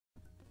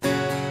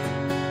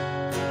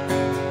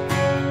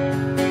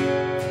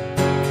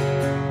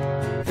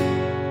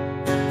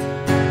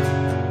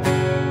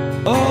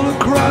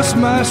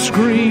across my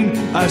screen,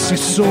 I see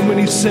so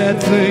many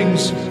sad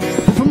things.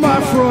 But from my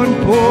front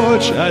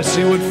porch, I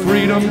see what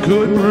freedom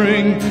could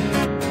bring.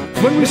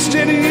 When we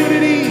stand in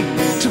unity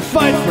to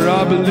fight for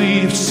our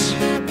beliefs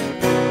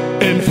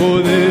and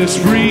for this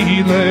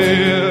free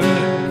land.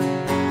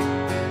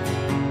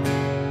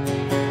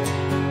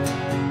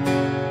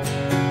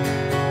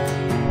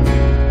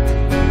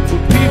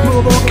 Where people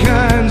of all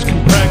kinds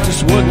can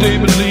practice what they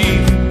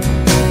believe.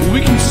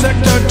 We can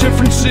sect our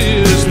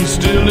differences and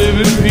still live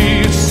in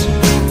peace.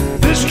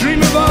 This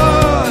dream of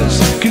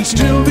ours can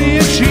still be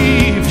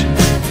achieved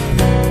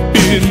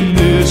in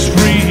this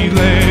free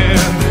land.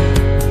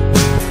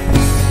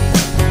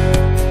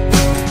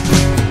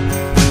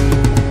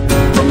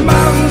 From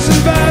mountains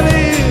and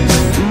valleys,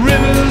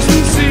 rivers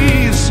and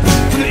seas,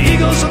 from the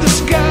eagles of the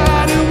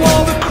sky to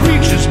all the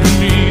creatures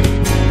beneath,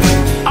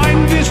 I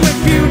envision a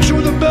future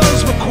where the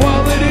bells of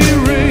equality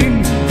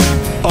ring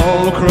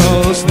all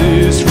across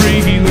this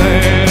free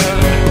land.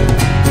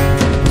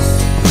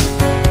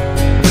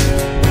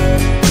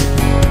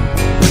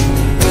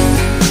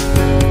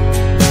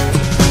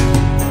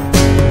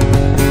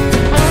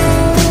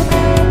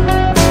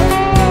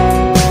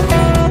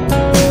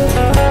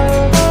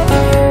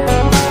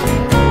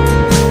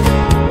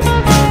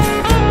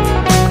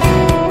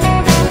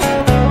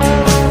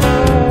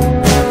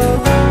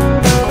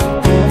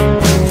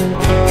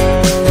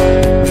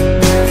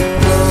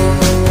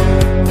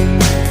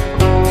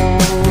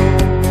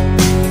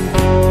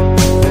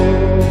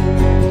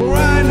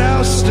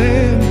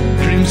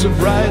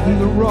 Of right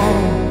and the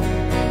wrong,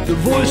 the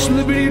voice of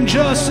liberty and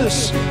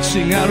justice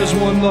sing out as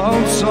one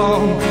long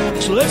song.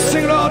 So let's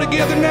sing it all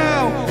together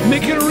now,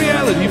 make it a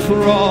reality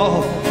for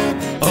all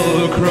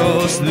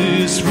across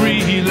this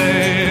free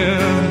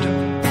land.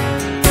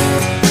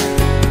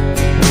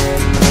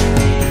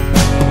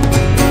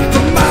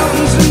 From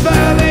mountains and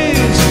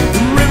valleys,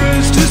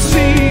 rivers to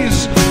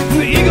seas, from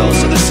the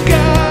eagles of the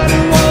sky to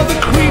all the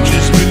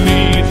creatures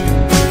beneath,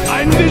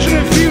 I envision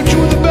a future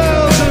where the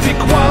bells of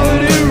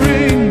equality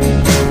ring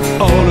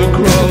all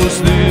across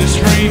this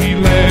free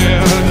land.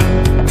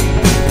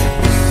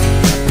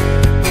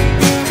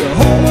 The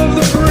home of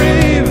the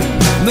brave,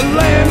 the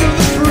land of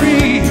the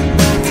free.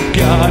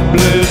 God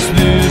bless